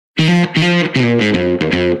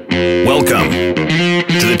Welcome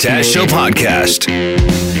to the Taz Show podcast.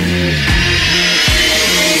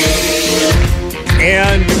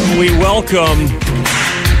 And we welcome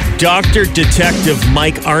Dr. Detective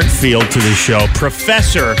Mike Arntfield to the show.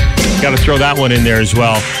 Professor, got to throw that one in there as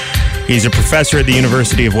well. He's a professor at the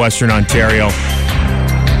University of Western Ontario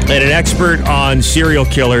and an expert on serial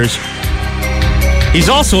killers. He's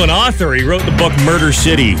also an author. He wrote the book Murder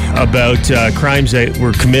City about crimes that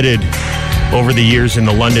were committed over the years in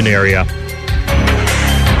the London area.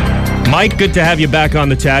 Mike, good to have you back on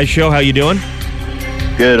the Taz Show. How you doing?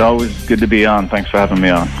 Good. Always good to be on. Thanks for having me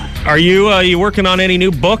on. Are you working on any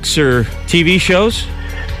new books or TV shows?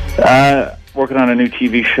 Working on a new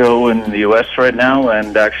TV show in the U.S. right now,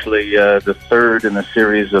 and actually the third in the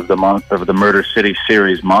series of the Murder City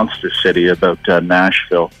series, Monster City, about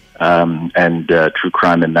Nashville. And True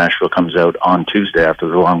Crime in Nashville comes out on Tuesday after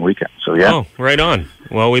the long weekend. So, yeah. Oh, right on.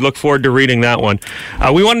 Well, we look forward to reading that one.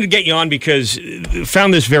 We wanted to get you on because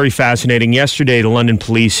found this very fascinating. Yesterday, the London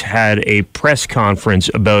police had a press conference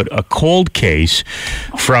about a cold case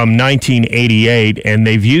from 1988, and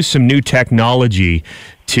they've used some new technology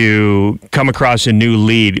to come across a new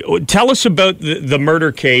lead. Tell us about the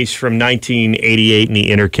murder case from 1988 in the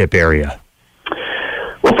Innerkip area.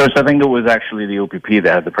 Well, first, I think it was actually the OPP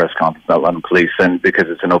that had the press conference, not London Police, and because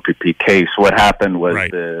it's an OPP case, what happened was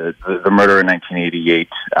right. the murder in 1988.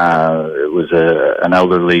 It was an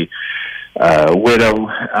elderly widow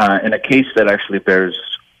in a case that actually bears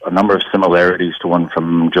a number of similarities to one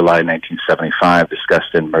from July 1975,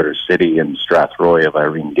 discussed in Murder City and Strathroy of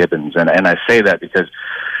Irene Gibbons. And I say that because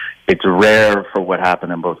it's rare for what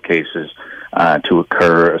happened in both cases to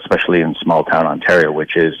occur, especially in small-town Ontario,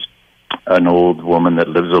 which is an old woman that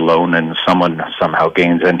lives alone and someone somehow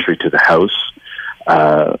gains entry to the house,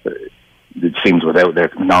 it seems without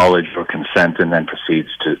their knowledge or consent, and then proceeds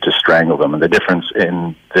to strangle them. And the difference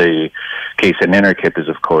in the case in Innerkip is,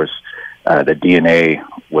 of course, the DNA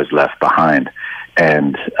was left behind.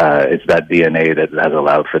 And it's that DNA that has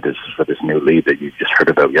allowed for this new lead that you just heard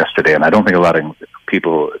about yesterday. And I don't think a lot of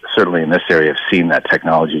people, certainly in this area, have seen that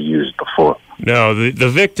technology used before. No, the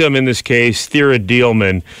victim in this case, Thera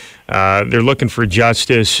Dealman, they're looking for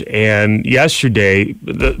justice. And yesterday,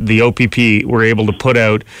 the OPP were able to put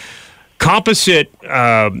out composite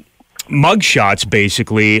mugshots,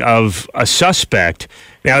 basically, of a suspect.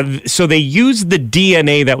 Now, so they used the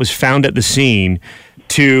DNA that was found at the scene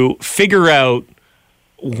to figure out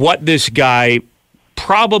what this guy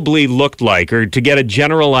probably looked like, or to get a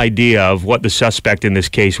general idea of what the suspect in this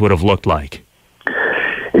case would have looked like.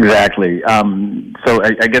 Exactly. So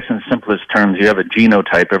I guess in simplest terms, you have a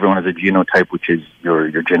genotype. Everyone has a genotype, which is your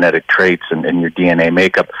genetic traits and your DNA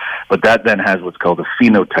makeup. But that then has what's called a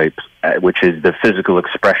phenotype, which is the physical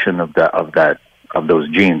expression of those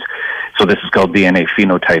genes. So this is called DNA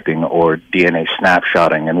phenotyping or DNA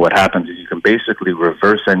snapshotting. And what happens is you can basically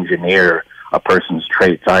reverse engineer a person's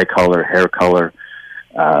traits, eye color, hair color,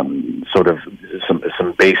 sort of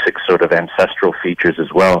some basic sort of ancestral features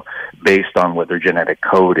as well, based on what their genetic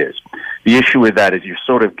code is. The issue with that is you're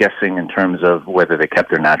sort of guessing in terms of whether they kept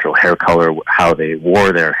their natural hair color, how they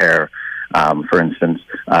wore their hair, for instance,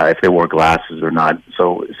 if they wore glasses or not.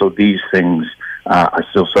 So these things are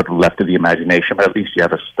still sort of left to the imagination, but at least you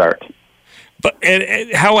have a start. But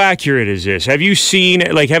and how accurate is this? Have you seen,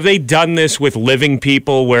 have they done this with living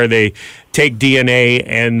people where they take DNA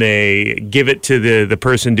and they give it to the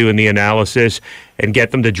person doing the analysis and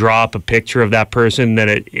get them to draw up a picture of that person, that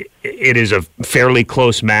it is a fairly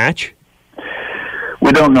close match?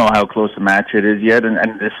 We don't know how close a match it is yet, and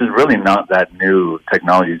this is really not that new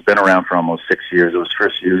technology. It's been around for almost 6 years. It was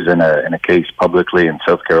first used in a case publicly in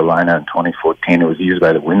South Carolina in 2014. It was used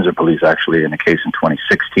by the Windsor Police, actually, in a case in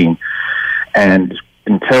 2016. And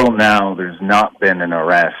until now, there's not been an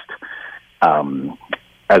arrest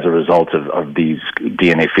as a result of these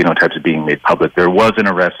DNA phenotypes being made public. There was an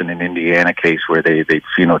arrest in an Indiana case where they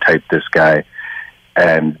phenotyped this guy,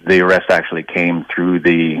 and the arrest actually came through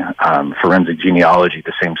the forensic genealogy,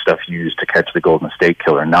 the same stuff used to catch the Golden State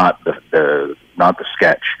Killer, not the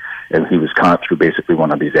sketch. And he was caught through basically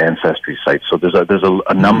one of these ancestry sites. So there's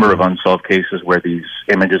a number of unsolved cases where these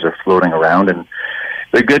images are floating around, and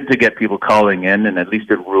they're good to get people calling in, and at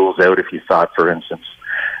least it rules out if you thought, for instance,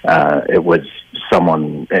 it was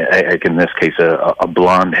someone, like in this case, a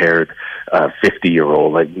blonde-haired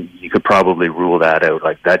 50-year-old. Like, you could probably rule that out.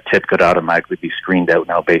 Like, that tip could automatically be screened out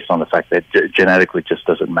now based on the fact that genetically just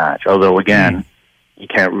doesn't match. Although, again, you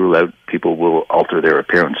can't rule out people will alter their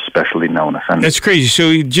appearance, especially known offenders. That's crazy.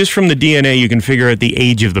 So just from the DNA, you can figure out the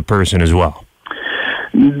age of the person as well.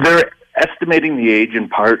 Estimating the age in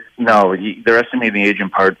part, no, they're estimating the age in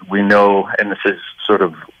part. We know, and this is sort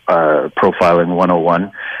of profiling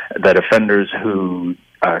 101, that offenders who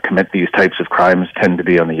commit these types of crimes tend to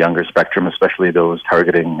be on the younger spectrum, especially those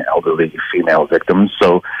targeting elderly female victims.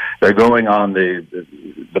 So they're going on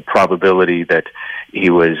the probability that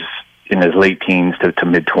he was in his late teens to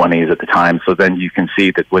mid-20s at the time. So then you can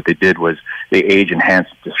see that what they did was they age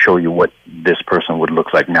enhanced to show you what this person would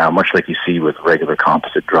look like now, much like you see with regular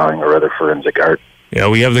composite drawing or other forensic art. Yeah,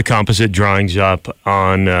 we have the composite drawings up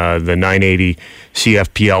on the 980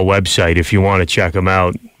 CFPL website if you want to check them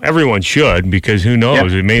out. Everyone should, because who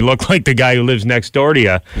knows? Yeah. It may look like the guy who lives next door to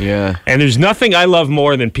you. Yeah. And there's nothing I love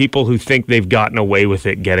more than people who think they've gotten away with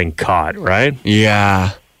it getting caught, right?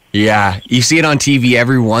 Yeah. Yeah. You see it on TV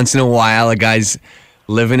every once in a while. A guy's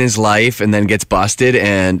living his life and then gets busted,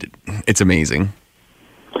 and it's amazing.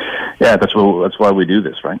 Yeah, that's why we do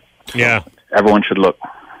this, right? Yeah. Everyone should look.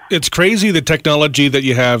 It's crazy the technology that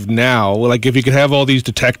you have now. Like, if you could have all these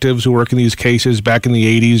detectives who work in these cases back in the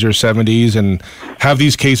 80s or 70s and have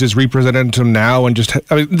these cases represented to them now, and just,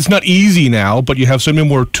 I mean, it's not easy now, but you have so many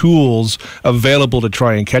more tools available to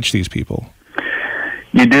try and catch these people.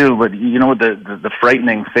 You do, but you know what the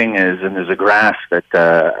frightening thing is, and there's a graph that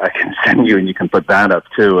I can send you, and you can put that up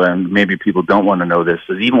too, and maybe people don't want to know this,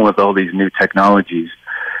 is even with all these new technologies,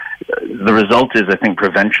 the result is, I think,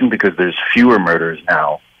 prevention, because there's fewer murders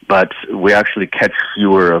now. But we actually catch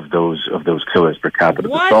fewer of those killers per capita.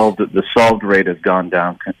 The solved rate has gone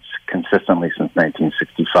down consistently since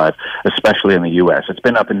 1965, especially in the U.S. It's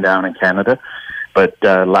been up and down in Canada, but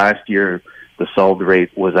last year the solved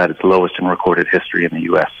rate was at its lowest in recorded history in the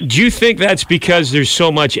U.S. Do you think that's because there's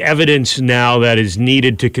so much evidence now that is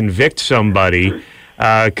needed to convict somebody?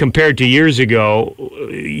 Compared to years ago,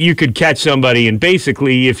 you could catch somebody, and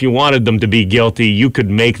basically, if you wanted them to be guilty, you could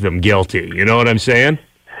make them guilty. You know what I'm saying?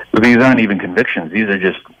 But these aren't even convictions. These are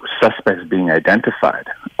just suspects being identified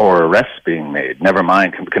or arrests being made. Never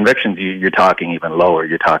mind convictions. You're talking even lower.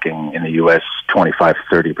 You're talking in the U.S.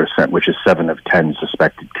 25-30%, which is 7 of 10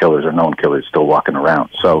 suspected killers or known killers still walking around.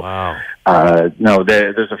 So, no,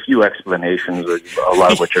 there's a few explanations, a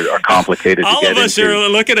lot of which are complicated. All of us are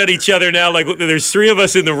looking at each other now like there's 3 of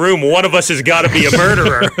us in the room. One of us has got to be a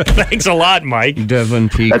murderer. Thanks a lot, Mike. Devin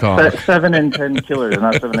Peacock. That's 7 in 10 killers,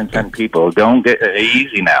 not 7 in 10 people. Don't get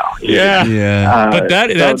easy now. Yeah. But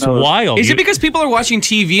that's wild. Is it because people are watching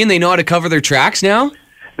TV and they know how to cover their tracks now?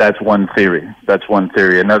 That's one theory.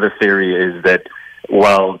 Another theory is that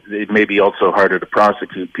while it may be also harder to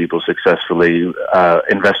prosecute people successfully,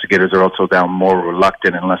 investigators are also now more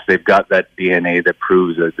reluctant unless they've got that DNA that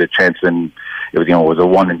proves the chance. And it was a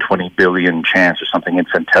 1 in 20 billion chance or something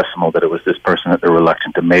infinitesimal that it was this person, that they're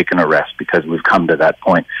reluctant to make an arrest because we've come to that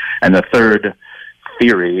point. And the third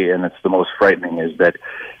theory, and it's the most frightening, is that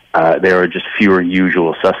there are just fewer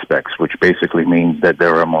usual suspects, which basically means that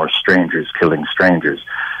there are more strangers killing strangers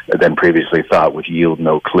than previously thought, which yield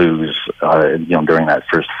no clues, during that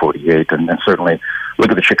first 48. And certainly look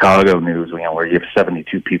at the Chicago news, where you have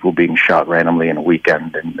 72 people being shot randomly in a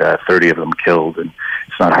weekend and 30 of them killed. And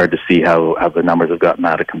it's not hard to see how the numbers have gotten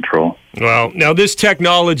out of control. Well, now this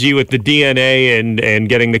technology with the DNA and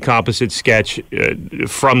getting the composite sketch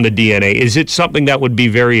from the DNA, is it something that would be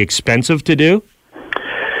very expensive to do?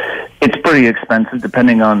 It's pretty expensive,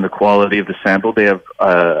 depending on the quality of the sample. They have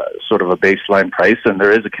sort of a baseline price, and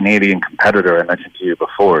there is a Canadian competitor I mentioned to you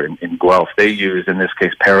before in Guelph. They use, in this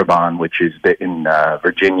case, Parabon, which is in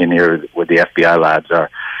Virginia, near where the FBI labs are,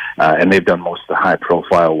 and they've done most of the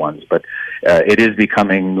high-profile ones. But it is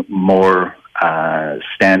becoming more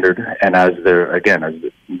standard, and as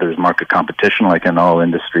there's market competition, like in all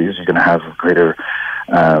industries, you're going to have greater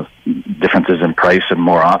differences in price and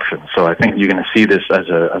more options. So I think you're going to see this as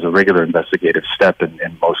a regular investigative step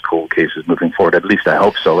in most cold cases moving forward. At least I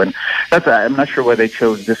hope so. And I'm not sure why they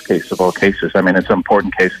chose this case of all cases. I mean, it's an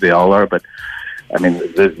important case, they all are, but I mean,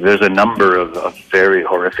 there's a number of very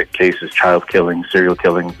horrific cases, child killings, serial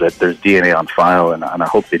killings, that there's DNA on file, and I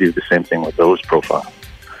hope they do the same thing with those profiles.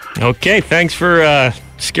 Okay, thanks for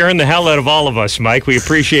scaring the hell out of all of us, Mike. We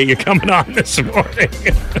appreciate you coming on this morning.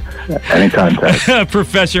 Anytime, Ted.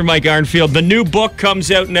 Professor Mike Arnfield. The new book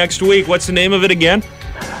comes out next week. What's the name of it again?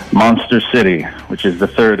 Monster City, which is the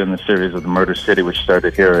third in the series of the Murder City, which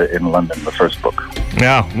started here in London, the first book.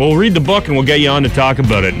 Yeah, we'll read the book and we'll get you on to talk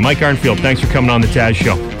about it. Mike Arnfield, thanks for coming on the Taz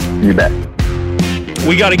Show. You bet.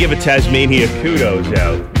 We got to give a Tasmania kudos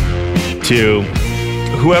out to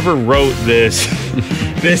whoever wrote this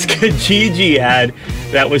Kijiji ad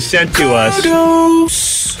that was sent to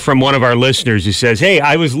us from one of our listeners who says, hey,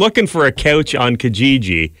 I was looking for a couch on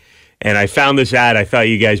Kijiji And I found this ad. I thought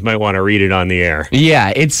you guys might want to read it on the air.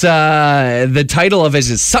 Yeah, it's the title of it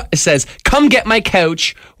says, "Come get my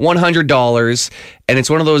couch, $100," and it's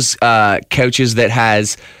one of those couches that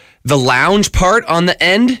has the lounge part on the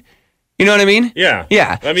end. You know what I mean? Yeah.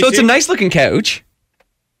 Yeah. So it's a nice looking couch.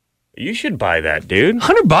 You should buy that, dude.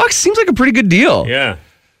 $100 seems like a pretty good deal. Yeah.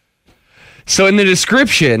 So in the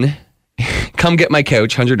description, "Come get my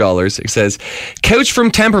couch, $100." It says, "Couch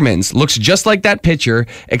from Tempermans. Looks just like that picture,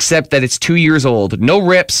 except that it's 2 years old. No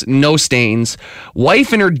rips, no stains.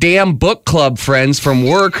 Wife and her damn book club friends from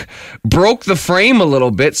work broke the frame a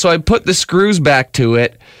little bit, so I put the screws back to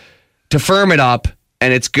it to firm it up,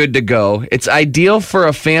 and it's good to go. It's ideal for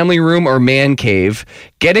a family room or man cave.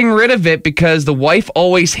 Getting rid of it because the wife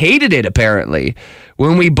always hated it, apparently.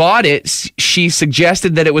 When we bought it, she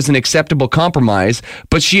suggested that it was an acceptable compromise,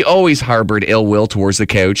 but she always harbored ill will towards the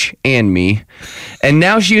couch and me. And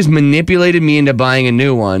now she has manipulated me into buying a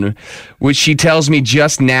new one, which she tells me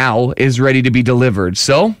just now is ready to be delivered.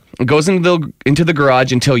 So it goes into the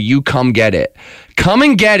garage until you come get it. Come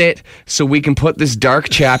and get it so we can put this dark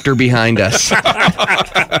chapter behind us."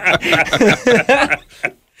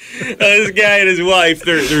 This guy and his wife,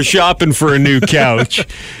 they're shopping for a new couch.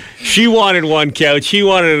 She wanted one couch. He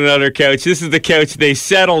wanted another couch. This is the couch they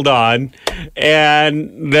settled on.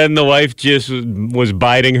 And then the wife just was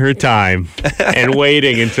biding her time and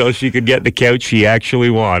waiting until she could get the couch she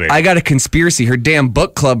actually wanted. I got a conspiracy. Her damn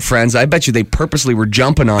book club friends, I bet you they purposely were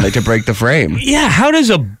jumping on it to break the frame. Yeah, how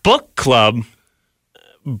does a book club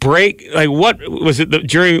break, like, what was it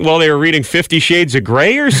while they were reading 50 Shades of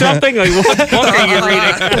Grey or something? Like, what book are you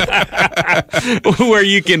reading where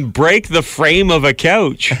you can break the frame of a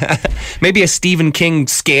couch? Maybe a Stephen King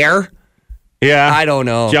scare? Yeah. I don't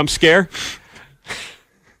know. Jump scare?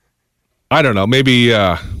 I don't know. Maybe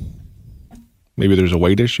there's a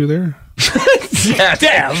weight issue there.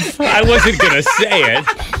 Dev, I wasn't going to say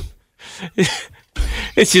it.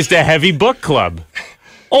 It's just a heavy book club.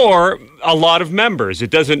 Or a lot of members. It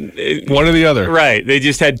doesn't... One or the other. Right. They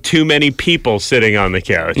just had too many people sitting on the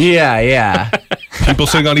couch. Yeah. People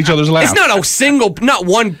sitting on each other's lap. It's not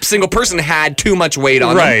one single person had too much weight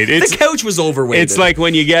on right. them. The couch was overweight. It's like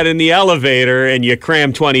when you get in the elevator and you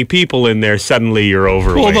cram 20 people in there, suddenly you're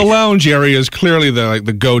overweight. Well, the lounge area is clearly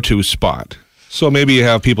the go-to spot. So maybe you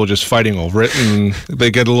have people just fighting over it and they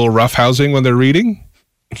get a little roughhousing when they're reading.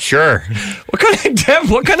 Sure. What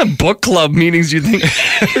kind of book club meetings do you think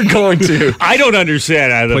you're going to? I don't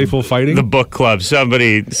understand. Playful fighting? The book club.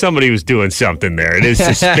 Somebody was doing something there. It is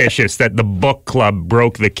suspicious that the book club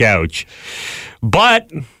broke the couch. But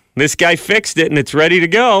this guy fixed it and it's ready to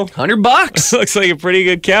go. $100. Looks like a pretty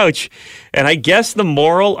good couch. And I guess the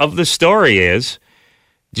moral of the story is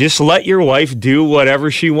just let your wife do whatever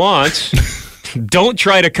she wants. Don't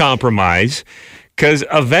try to compromise, because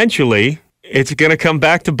eventually it's going to come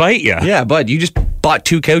back to bite you. Yeah, bud, you just bought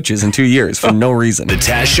 2 couches in 2 years for no reason. The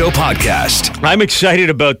Taz Show Podcast. I'm excited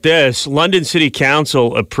about this. London City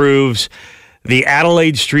Council approves the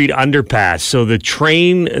Adelaide Street underpass. So the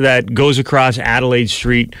train that goes across Adelaide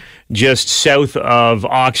Street just south of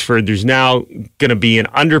Oxford, there's now going to be an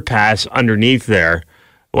underpass underneath there.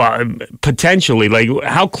 Well, potentially. Like,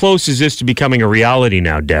 how close is this to becoming a reality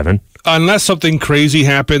now, Devin? Unless something crazy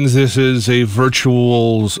happens, this is a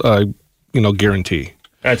virtual... guarantee.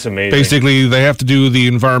 That's amazing. Basically, they have to do the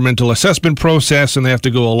environmental assessment process and they have to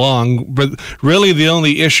go along. But really, the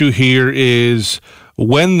only issue here is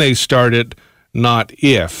when they start it, not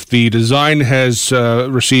if. The design has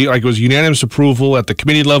received, it was unanimous approval at the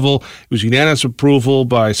committee level. It was unanimous approval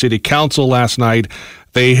by City Council last night.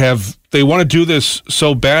 They want to do this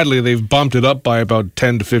so badly, they've bumped it up by about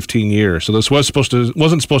 10 to 15 years. So this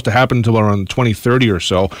wasn't supposed to happen until around 2030 or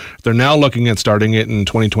so. They're now looking at starting it in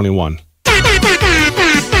 2021.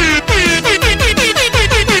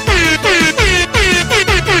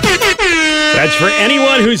 That's for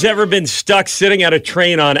anyone who's ever been stuck sitting at a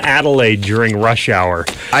train on Adelaide during rush hour.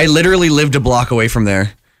 I literally lived a block away from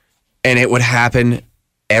there, and it would happen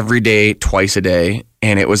every day, twice a day,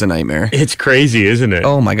 and it was a nightmare. It's crazy, isn't it?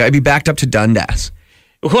 Oh my God, I'd be backed up to Dundas.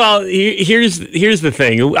 Well, here's the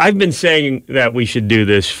thing. I've been saying that we should do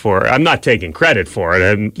this I'm not taking credit for it.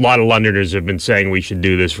 And a lot of Londoners have been saying we should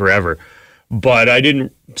do this forever. But I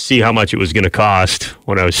didn't see how much it was going to cost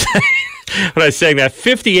when I was saying that.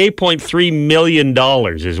 $58.3 million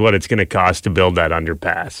is what it's going to cost to build that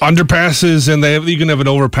underpass. Underpasses, and you can have an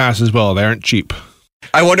overpass as well. They aren't cheap.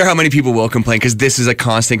 I wonder how many people will complain, because this is a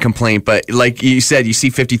constant complaint. But like you said, you see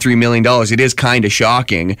 $53 million. It is kind of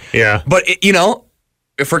shocking. Yeah. But,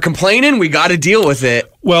 if we're complaining, we got to deal with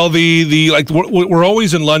it. Well, we're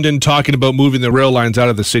always in London talking about moving the rail lines out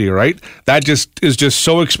of the city, right? That is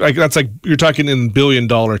so that's like you're talking in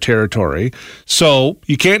billion-dollar territory. So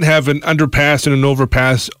you can't have an underpass and an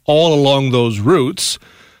overpass all along those routes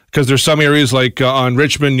because there's some areas like on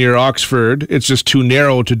Richmond near Oxford, it's just too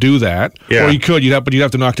narrow to do that. Yeah. Or you'd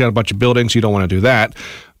have to knock down a bunch of buildings. You don't want to do that.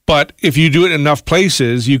 But if you do it in enough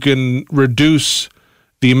places, you can reduce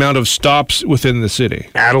the amount of stops within the city.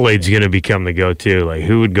 Adelaide's going to become the go-to. Like,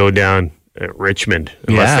 who would go down at Richmond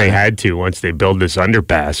unless they had to once they build this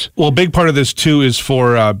underpass? Well, a big part of this, too, is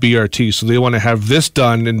for BRT. So they want to have this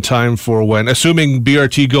done in time for when, assuming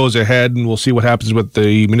BRT goes ahead, and we'll see what happens with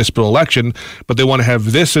the municipal election, but they want to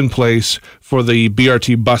have this in place for the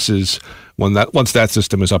BRT buses once that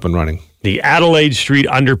system is up and running. The Adelaide Street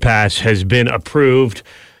underpass has been approved.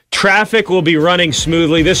 Traffic will be running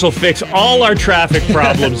smoothly. This will fix all our traffic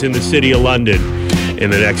problems in the city of London in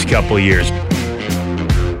the next couple of years.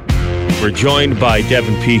 We're joined by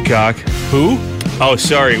Devin Peacock. Who? Oh,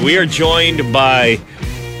 sorry. We are joined by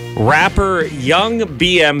rapper Young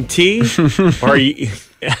BMT.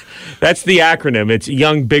 That's the acronym. It's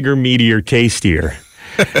Young, Bigger, Meatier, Tastier.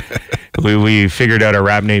 We figured out our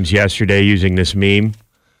rap names yesterday using this meme.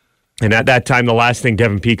 And at that time, the last thing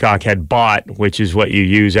Devin Peacock had bought, which is what you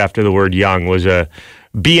use after the word young, was a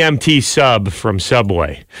BMT sub from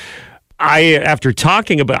Subway. I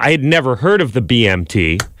had never heard of the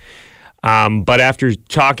BMT, but after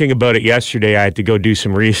talking about it yesterday, I had to go do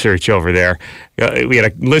some research over there. We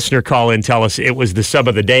had a listener call in, tell us it was the sub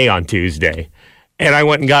of the day on Tuesday. And I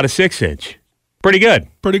went and got a 6-inch. Pretty good.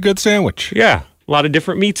 Pretty good sandwich. Yeah, a lot of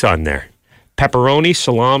different meats on there. Pepperoni,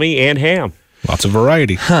 salami, and ham. Lots of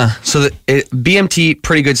variety. So BMT,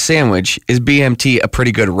 pretty good sandwich. Is BMT a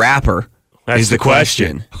pretty good rapper? That's is the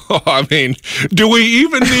question. I mean, do we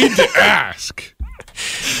even need to ask?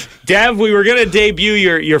 Dev, we were going to debut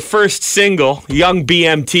your first single, Young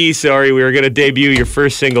BMT, sorry. We were going to debut your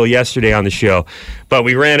first single yesterday on the show, but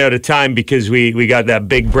we ran out of time because we got that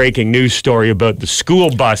big breaking news story about the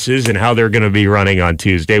school buses and how they're going to be running on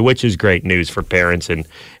Tuesday, which is great news for parents and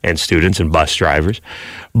students and bus drivers.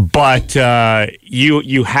 But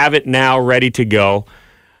you have it now ready to go.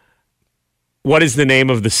 What is the name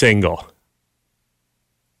of the single?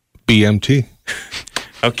 BMT.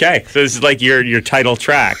 Okay, so this is like your title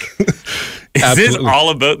track. Is this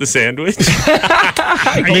all about the sandwich?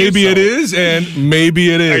 Maybe it is, and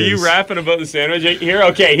maybe it is. Are you rapping about the sandwich here?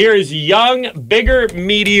 Okay, here is Young, Bigger,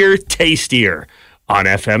 Meatier, Tastier on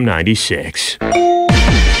FM 96.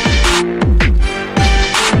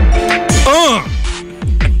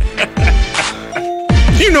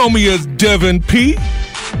 You know me as Devin P.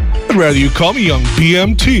 I'd rather you call me Young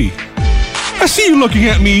BMT. I see you looking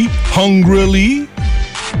at me hungrily.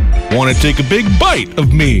 Want to take a big bite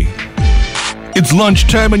of me. It's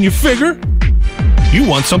lunchtime and you figure you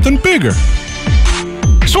want something bigger.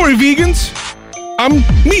 Sorry, vegans, I'm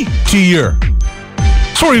meatier.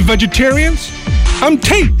 Sorry, vegetarians, I'm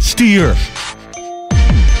tastier.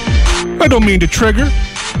 I don't mean to trigger,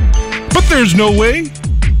 but there's no way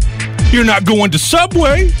you're not going to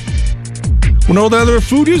Subway when all the other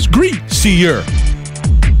food is greasier.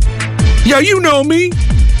 Yeah, you know me,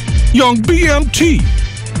 Young BMT.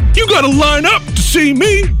 You gotta line up to see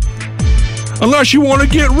me. Unless you want to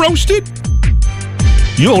get roasted,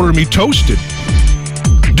 you order me toasted.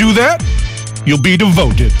 Do that, you'll be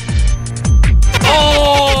devoted.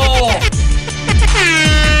 Oh!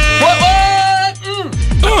 What?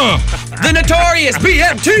 The notorious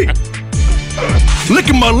BMT!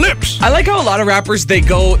 Licking my lips. I like how a lot of rappers, they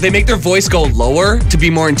make their voice go lower to be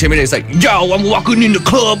more intimidating. It's like, yo, I'm walking in the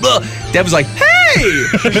club. Dev's like, hey!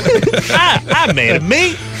 I made a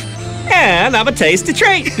meat, and I'm a tasty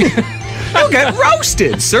treat. You'll get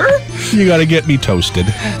roasted, sir. You gotta get me toasted.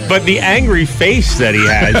 But the angry face that he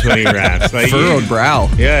has when he raps. Like, furrowed brow.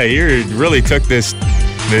 Yeah, you really took this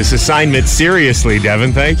assignment seriously,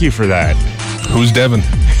 Devin. Thank you for that. Who's Devin?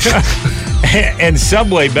 And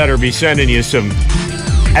Subway better be sending you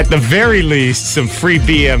at the very least, some free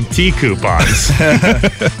BMT coupons.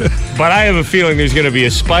 But I have a feeling there's going to be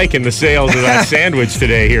a spike in the sales of that sandwich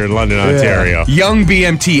today here in London, Ontario. Young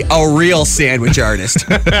BMT, a real sandwich artist.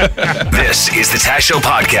 This is the Taz Show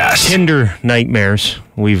podcast. Tinder nightmares.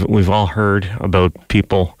 We've all heard about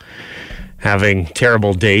people having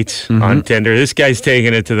terrible dates on Tinder. This guy's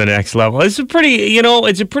taking it to the next level. It's a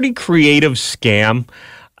pretty creative scam.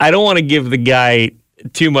 I don't want to give the guy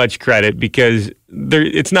too much credit because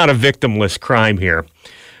it's not a victimless crime here.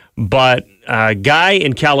 But a guy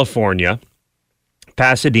in California,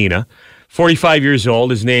 Pasadena, 45 years old.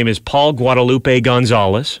 His name is Paul Guadalupe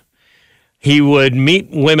Gonzalez. he would meet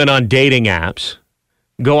women on dating apps,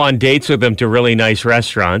 go on dates with them to really nice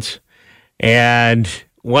restaurants, and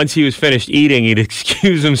once he was finished eating, he'd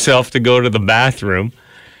excuse himself to go to the bathroom,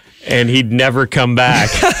 and he'd never come back.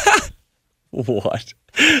 What?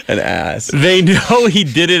 An ass. They know he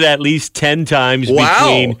did it at least 10 times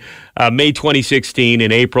between May 2016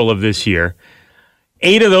 and April of this year.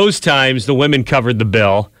 8 of those times, the women covered the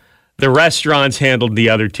bill. The restaurants handled the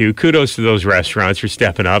other 2. Kudos to those restaurants for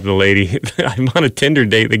stepping up. The lady, I'm on a Tinder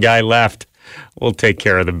date, the guy left. We'll take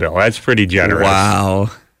care of the bill. That's pretty generous. Wow.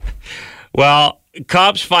 Well,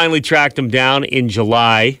 cops finally tracked him down in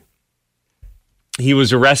July. He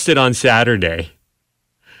was arrested on Saturday.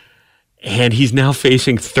 And he's now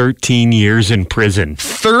facing 13 years in prison.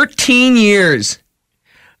 13 years.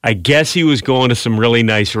 I guess he was going to some really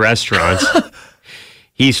nice restaurants.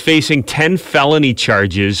 He's facing 10 felony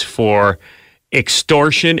charges for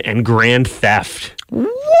extortion and grand theft.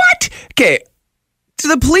 What? Okay. Do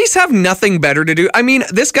the police have nothing better to do? I mean,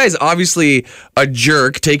 this guy's obviously a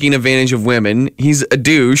jerk taking advantage of women. He's a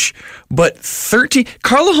douche. But 13...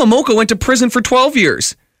 Carla Homolka went to prison for 12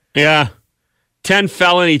 years. Yeah. 10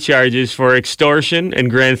 felony charges for extortion and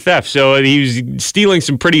grand theft. So he was stealing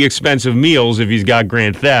some pretty expensive meals if he's got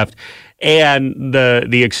grand theft. And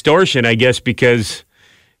the extortion, I guess, because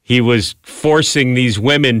he was forcing these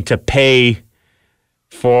women to pay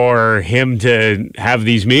for him to have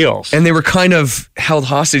these meals. And they were kind of held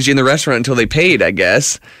hostage in the restaurant until they paid, I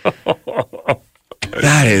guess.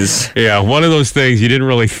 That is... Yeah, one of those things you didn't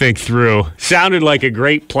really think through. Sounded like a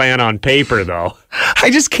great plan on paper, though. I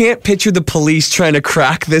just can't picture the police trying to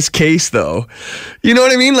crack this case, though. You know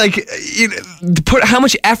what I mean? Like, how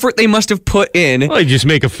much effort they must have put in. Well, you just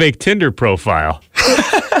make a fake Tinder profile.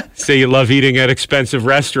 Say you love eating at expensive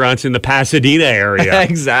restaurants in the Pasadena area.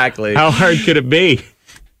 Exactly. How hard could it be?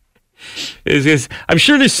 I'm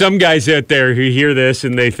sure there's some guys out there who hear this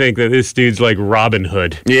and they think that this dude's like Robin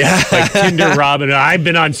Hood. Yeah. Like Tinder Robin Hood. I've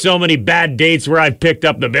been on so many bad dates where I've picked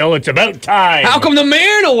up the bill. It's about time. How come the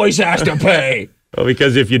man always has to pay? Well,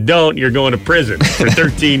 because if you don't, you're going to prison for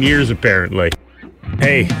 13 years, apparently.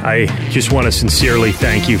 Hey, I just want to sincerely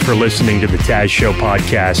thank you for listening to the Taz Show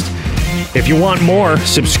podcast. If you want more,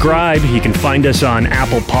 subscribe. You can find us on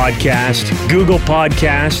Apple Podcast, Google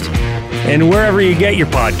Podcast, and wherever you get your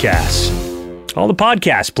podcasts. All the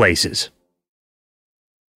podcast places.